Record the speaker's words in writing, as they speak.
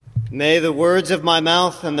May the words of my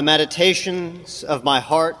mouth and the meditations of my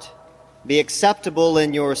heart be acceptable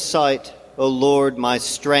in your sight, O Lord, my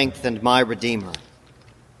strength and my Redeemer.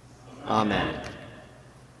 Amen.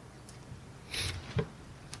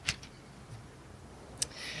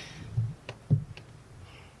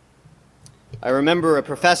 I remember a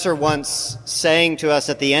professor once saying to us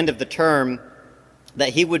at the end of the term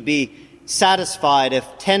that he would be satisfied if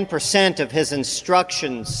 10% of his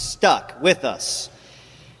instruction stuck with us.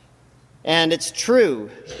 And it's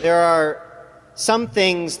true. There are some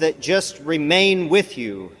things that just remain with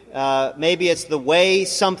you. Maybe it's the way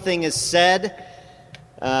something is said,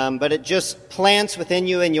 but it just plants within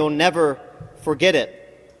you and you'll never forget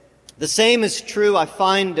it. The same is true, I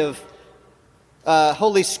find, of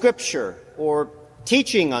Holy Scripture or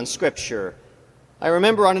teaching on Scripture. I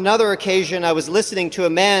remember on another occasion I was listening to a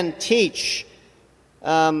man teach.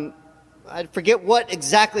 I forget what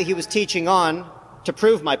exactly he was teaching on. To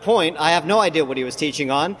prove my point, I have no idea what he was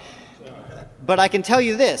teaching on. But I can tell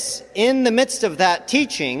you this. In the midst of that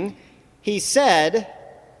teaching, he said,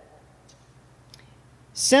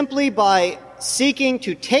 simply by seeking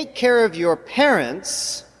to take care of your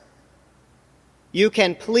parents, you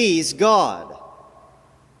can please God.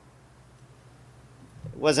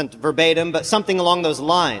 It wasn't verbatim, but something along those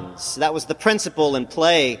lines. That was the principle in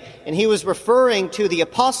play. And he was referring to the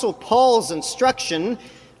Apostle Paul's instruction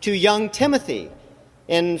to young Timothy.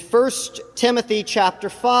 In 1 Timothy chapter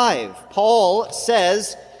 5, Paul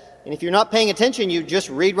says, and if you're not paying attention, you just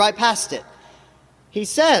read right past it. He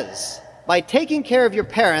says, by taking care of your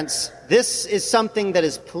parents, this is something that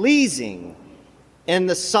is pleasing in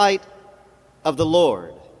the sight of the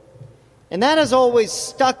Lord. And that has always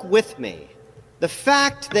stuck with me. The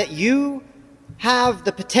fact that you have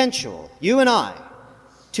the potential, you and I,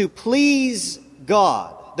 to please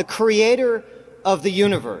God, the creator of the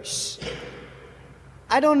universe.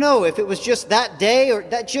 I don't know if it was just that day or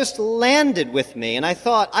that just landed with me. And I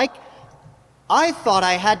thought I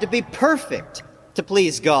had to be perfect to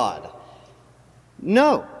please God.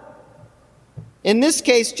 No. In this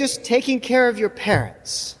case, just taking care of your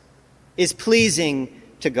parents is pleasing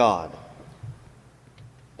to God.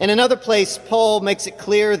 In another place, Paul makes it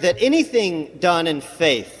clear that anything done in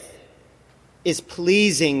faith is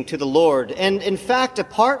pleasing to the Lord. And in fact,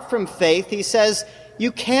 apart from faith, he says,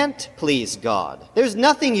 you can't please God. There's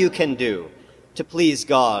nothing you can do to please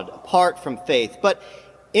God apart from faith. But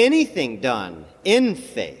anything done in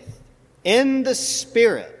faith, in the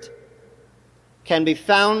Spirit, can be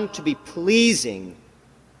found to be pleasing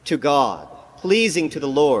to God, pleasing to the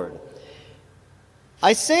Lord.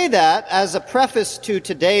 I say that as a preface to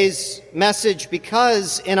today's message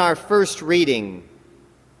because in our first reading,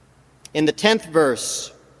 in the 10th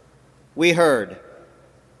verse, we heard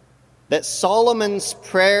that Solomon's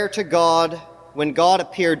prayer to God when God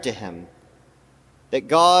appeared to him, that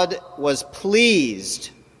God was pleased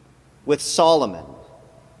with Solomon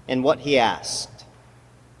and what he asked.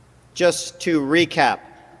 Just to recap,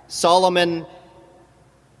 Solomon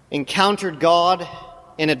encountered God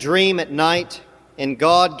in a dream at night, and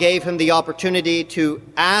God gave him the opportunity to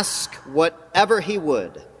ask whatever he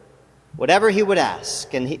would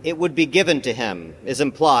ask, and it would be given to him, is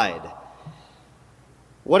implied.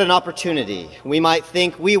 What an opportunity. We might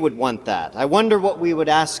think we would want that. I wonder what we would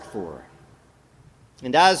ask for.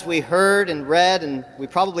 And as we heard and read, and we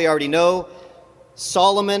probably already know,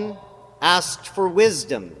 Solomon asked for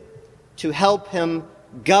wisdom to help him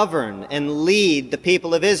govern and lead the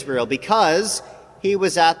people of Israel because he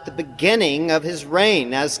was at the beginning of his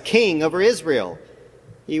reign as king over Israel.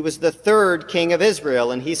 He was the third king of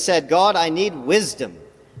Israel, and he said, God, I need wisdom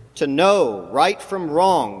to know right from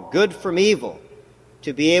wrong, good from evil,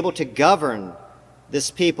 to be able to govern this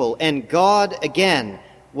people. And God, again,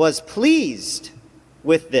 was pleased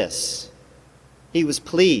with this. He was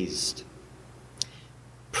pleased.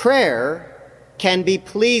 Prayer can be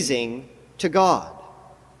pleasing to God.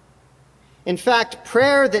 In fact,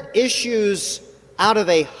 prayer that issues out of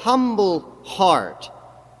a humble heart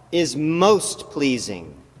is most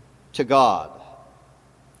pleasing to God.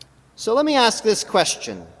 So let me ask this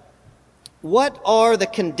question. What are the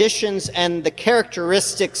conditions and the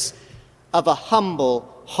characteristics of a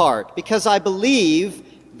humble heart? Because I believe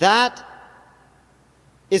that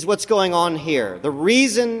is what's going on here.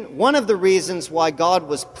 One of the reasons why God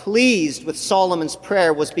was pleased with Solomon's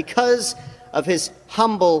prayer was because of his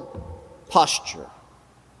humble posture.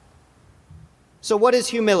 So what is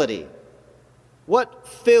humility? What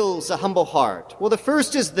fills a humble heart? Well, the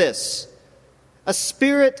first is this: a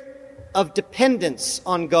spirit of dependence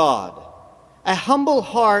on God. A humble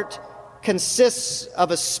heart consists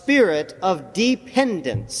of a spirit of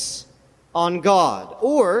dependence on God.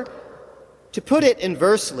 Or To put it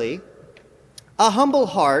inversely, a humble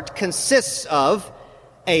heart consists of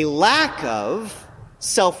a lack of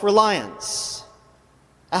self-reliance.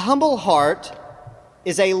 A humble heart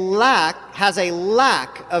has a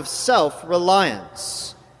lack of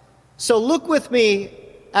self-reliance. So look with me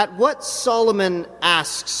at what Solomon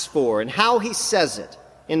asks for and how he says it.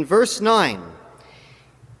 In verse 9,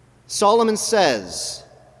 Solomon says,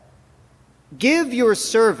 "Give your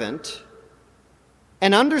servant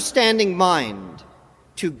an understanding mind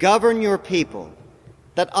to govern your people,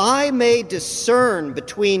 that I may discern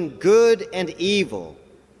between good and evil.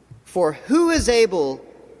 For who is able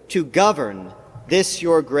to govern this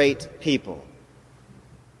your great people?"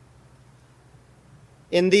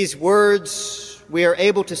 In these words, we are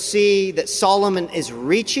able to see that Solomon is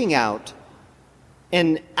reaching out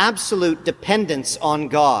in absolute dependence on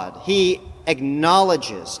God. He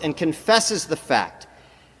acknowledges and confesses the fact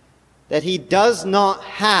that he does not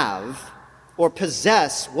have or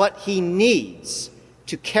possess what he needs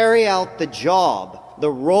to carry out the job,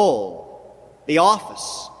 the role, the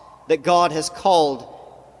office that God has called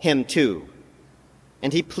him to.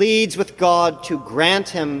 And he pleads with God to grant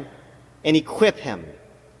him and equip him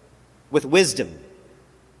with wisdom.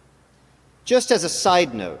 Just as a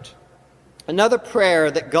side note, another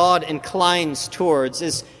prayer that God inclines towards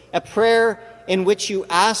is a prayer in which you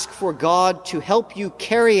ask for God to help you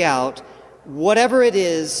carry out whatever it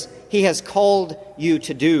is he has called you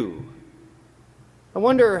to do. I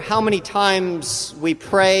wonder how many times we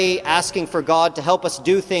pray asking for God to help us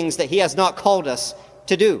do things that he has not called us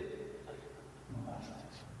to do.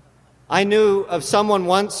 I knew of someone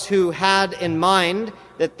once who had in mind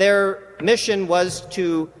that their mission was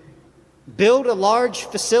to build a large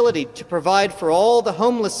facility to provide for all the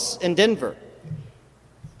homeless in Denver.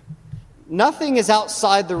 Nothing is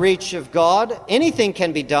outside the reach of God. Anything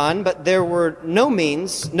can be done, but there were no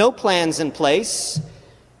means, no plans in place.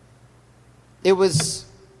 It was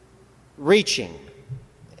reaching,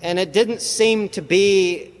 and it didn't seem to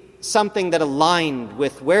be something that aligned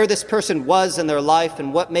with where this person was in their life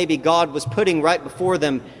and what maybe God was putting right before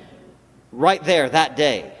them right there that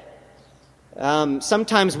day.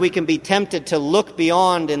 Sometimes we can be tempted to look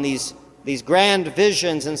beyond in these grand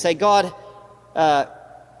visions and say, God,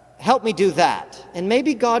 help me do that. And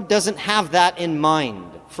maybe God doesn't have that in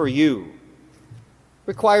mind for you. It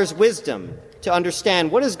requires wisdom to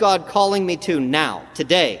understand, what is God calling me to now,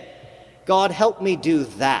 today? God, help me do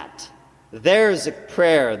that. There's a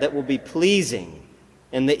prayer that will be pleasing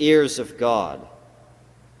in the ears of God.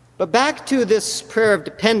 But back to this prayer of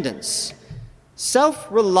dependence.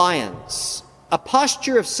 Self-reliance, a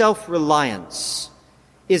posture of self-reliance,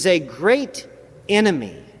 is a great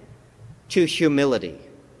enemy to humility.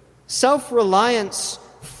 Self-reliance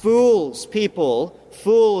fools people,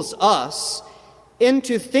 fools us,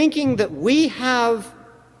 into thinking that we have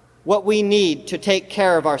what we need to take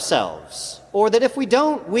care of ourselves, or that if we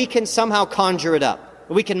don't, we can somehow conjure it up,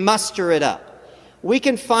 we can muster it up, we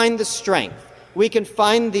can find the strength, we can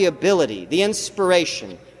find the ability, the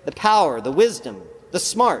inspiration, the power, the wisdom, the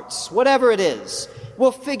smarts, whatever it is,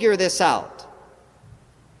 we'll figure this out.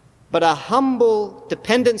 But a humble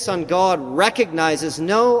dependence on God recognizes,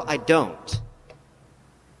 no, I don't.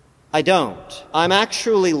 I'm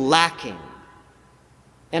actually lacking.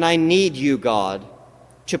 And I need you, God,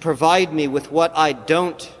 to provide me with what I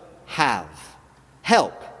don't have.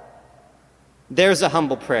 Help. There's a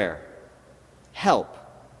humble prayer. Help.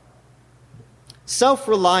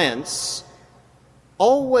 Self-reliance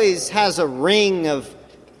always has a ring of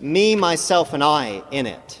me, myself, and I in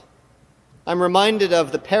it. I'm reminded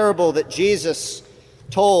of the parable that Jesus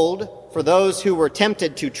told for those who were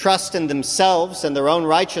tempted to trust in themselves and their own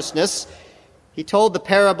righteousness. He told the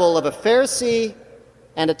parable of a Pharisee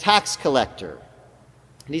and a tax collector.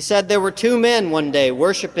 And he said there were two men one day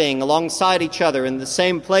worshiping alongside each other in the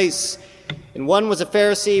same place. And one was a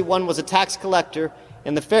Pharisee, one was a tax collector.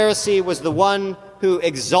 And the Pharisee was the one who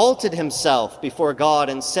exalted himself before God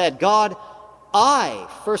and said, God, I,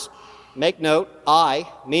 first make note, I,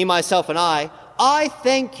 me, myself, and I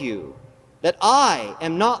thank you that I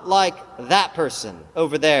am not like that person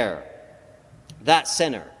over there, that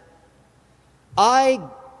sinner. I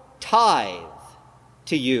tithe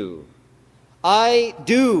to you. I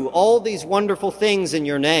do all these wonderful things in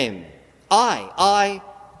your name. I.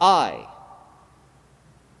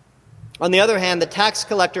 On the other hand, the tax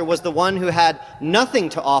collector was the one who had nothing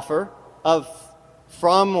to offer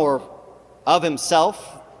from or of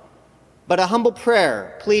himself, but a humble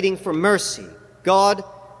prayer pleading for mercy. God,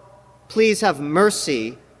 please have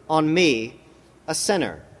mercy on me, a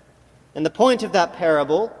sinner. And the point of that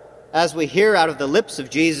parable, as we hear out of the lips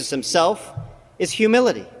of Jesus himself, is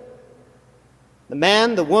humility. The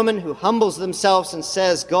man, the woman who humbles themselves and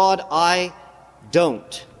says, God, I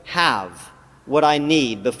don't have what I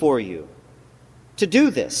need before you to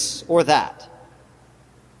do this or that.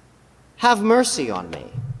 Have mercy on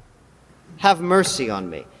me. Have mercy on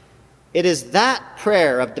me. It is that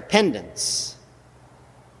prayer of dependence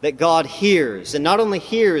that God hears, and not only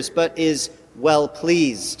hears, but is well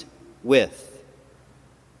pleased with.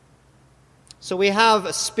 So we have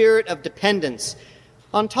a spirit of dependence.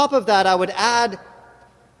 On top of that, I would add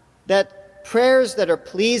that prayers that are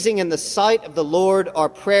pleasing in the sight of the Lord are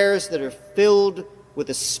prayers that are filled with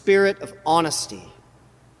a spirit of honesty.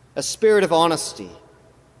 A spirit of honesty.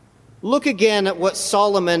 Look again at what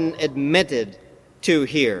Solomon admitted to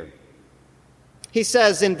here. He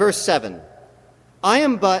says in verse 7, I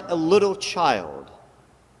am but a little child.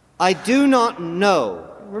 I do not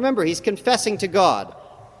know. Remember, he's confessing to God.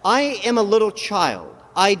 I am a little child.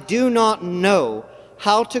 I do not know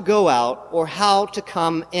how to go out or how to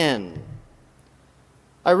come in.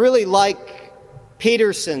 I really like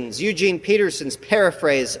Eugene Peterson's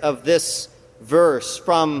paraphrase of this verse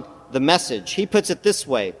from the Message. He puts it this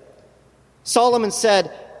way. Solomon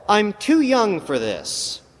said, I'm too young for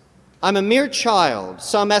this. I'm a mere child.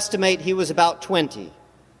 Some estimate he was about 20.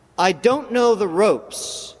 I don't know the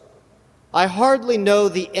ropes. I hardly know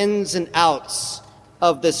the ins and outs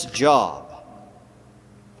of this job.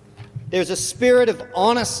 There's a spirit of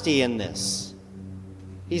honesty in this.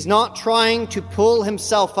 He's not trying to pull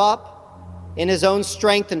himself up in his own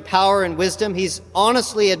strength and power and wisdom. He's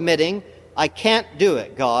honestly admitting, I can't do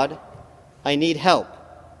it, God. I need help.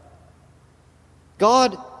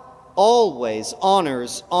 God always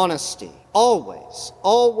honors honesty. Always,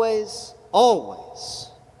 always, always.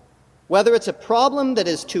 Whether it's a problem that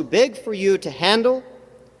is too big for you to handle,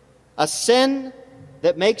 a sin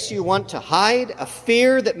that makes you want to hide, a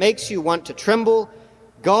fear that makes you want to tremble,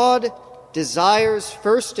 God desires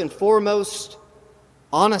first and foremost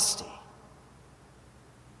honesty.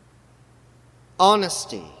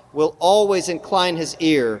 Honesty will always incline his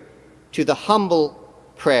ear to the humble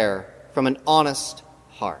prayer from an honest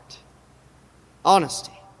heart.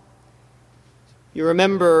 Honesty. You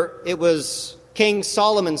remember it was King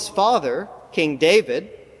Solomon's father, King David,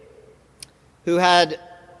 who had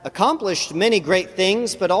accomplished many great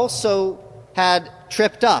things, but also had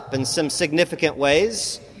tripped up in some significant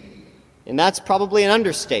ways, and that's probably an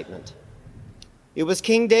understatement. It was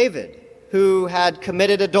King David who had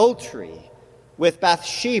committed adultery with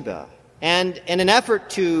Bathsheba, and in an effort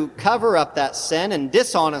to cover up that sin and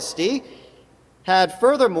dishonesty, had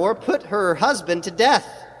furthermore put her husband to death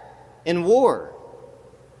in war.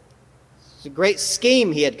 It's a great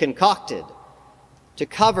scheme he had concocted to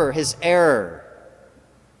cover his error.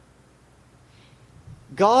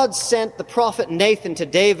 God sent the prophet Nathan to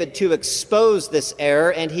David to expose this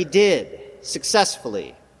error, and he did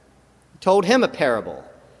successfully. He told him a parable.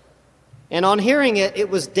 And on hearing it, it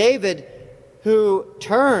was David who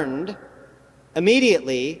turned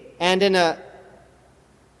immediately and in a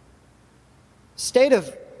state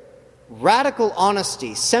of radical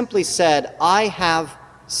honesty simply said, I have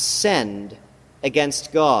sinned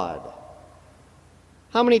against God.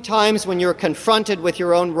 How many times when you're confronted with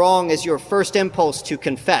your own wrong is your first impulse to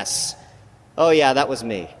confess? Oh yeah, that was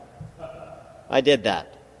me. I did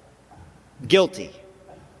that. Guilty.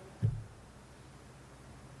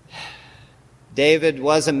 David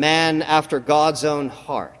was a man after God's own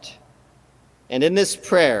heart. And in this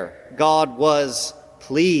prayer, God was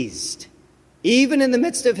pleased. Even in the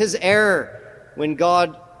midst of his error,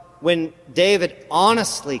 when David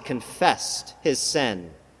honestly confessed his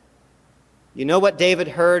sin. You know what David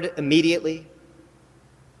heard immediately?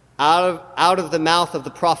 Out of the mouth of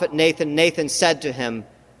the prophet Nathan, Nathan said to him,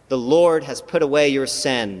 the Lord has put away your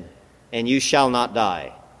sin, and you shall not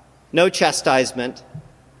die. No chastisement.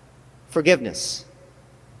 Forgiveness.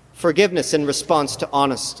 Forgiveness in response to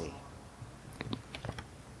honesty.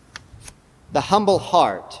 The humble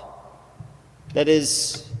heart that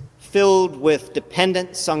is filled with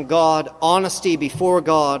dependence on God, honesty before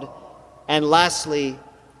God, and lastly,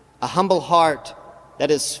 a humble heart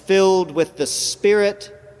that is filled with the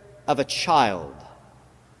spirit of a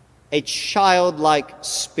childlike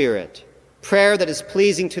spirit. Prayer that is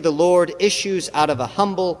pleasing to the Lord issues out of a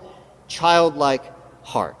humble, childlike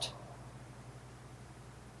heart.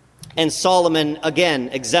 And Solomon again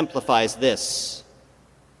exemplifies this.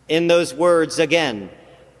 In those words again,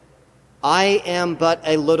 I am but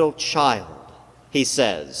a little child, he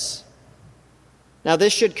says. Now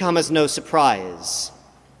this should come as no surprise.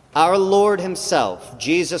 Our Lord himself,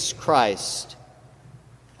 Jesus Christ,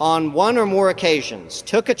 on one or more occasions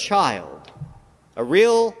took a child, a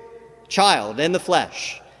real child in the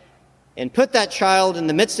flesh, and put that child in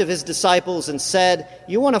the midst of his disciples and said,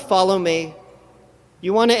 "You want to follow me?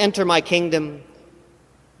 You want to enter my kingdom?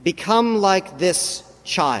 Become like this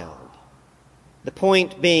child." The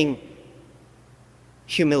point being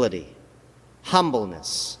humility,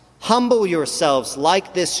 humbleness. Humble yourselves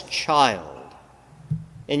like this child,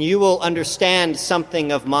 and you will understand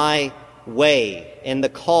something of my way and the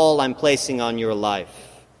call I'm placing on your life.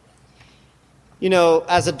 You know,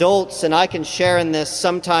 as adults, and I can share in this,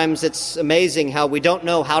 sometimes it's amazing how we don't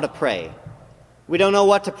know how to pray. We don't know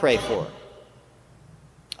what to pray for.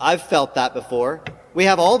 I've felt that before. We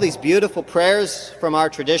have all these beautiful prayers from our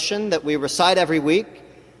tradition that we recite every week.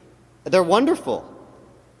 They're wonderful.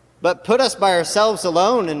 But put us by ourselves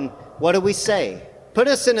alone, and what do we say? Put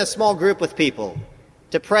us in a small group with people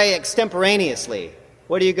to pray extemporaneously.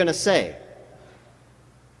 What are you going to say?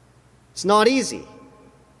 It's not easy.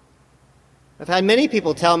 I've had many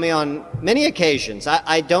people tell me on many occasions,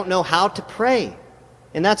 I don't know how to pray.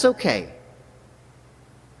 And that's okay.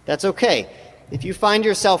 That's okay. If you find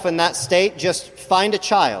yourself in that state, just find a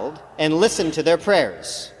child and listen to their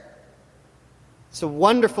prayers. It's a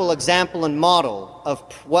wonderful example and model of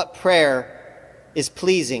what prayer is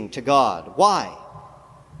pleasing to God. Why?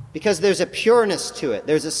 Because there's a pureness to it.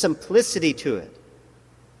 There's a simplicity to it.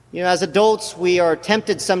 You know, as adults, we are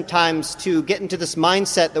tempted sometimes to get into this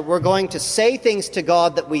mindset that we're going to say things to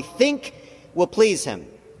God that we think will please Him.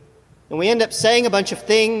 And we end up saying a bunch of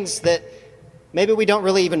things that maybe we don't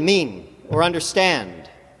really even mean or understand.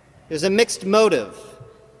 There's a mixed motive,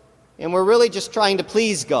 and we're really just trying to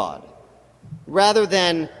please God, rather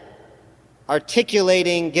than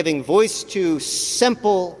articulating, giving voice to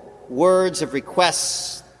simple words of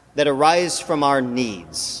requests that arise from our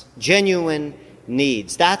needs, genuine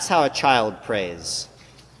needs. That's how a child prays,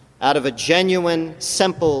 out of a genuine,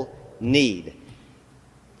 simple need.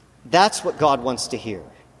 That's what God wants to hear.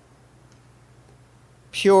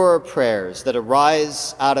 Pure prayers that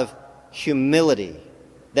arise out of humility,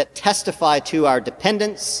 that testify to our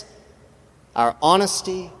dependence, our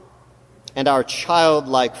honesty, and our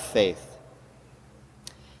childlike faith.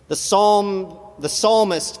 The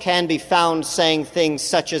psalmist can be found saying things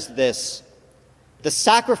such as this: the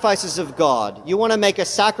sacrifices of God. You want to make a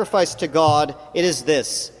sacrifice to God, it is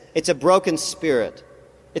this. It's a broken spirit.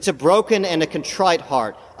 It's a broken and a contrite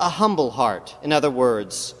heart, a humble heart, in other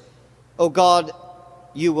words. O God,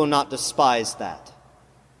 you will not despise that.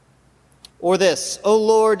 Or this: O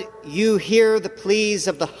Lord, you hear the pleas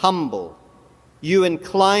of the humble. You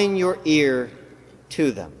incline your ear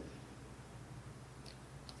to them.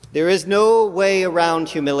 There is no way around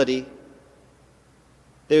humility.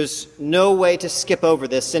 There's no way to skip over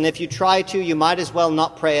this, and if you try to, you might as well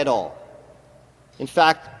not pray at all. In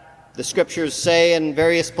fact, the scriptures say in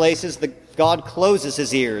various places that God closes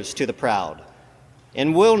his ears to the proud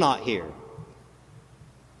and will not hear.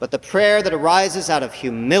 But the prayer that arises out of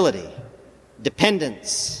humility,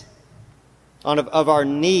 dependence, of our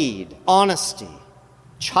need, honesty,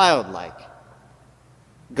 childlike,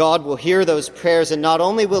 God will hear those prayers, and not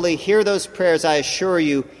only will he hear those prayers, I assure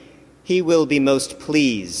you, he will be most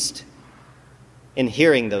pleased in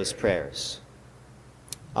hearing those prayers.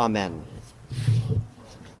 Amen.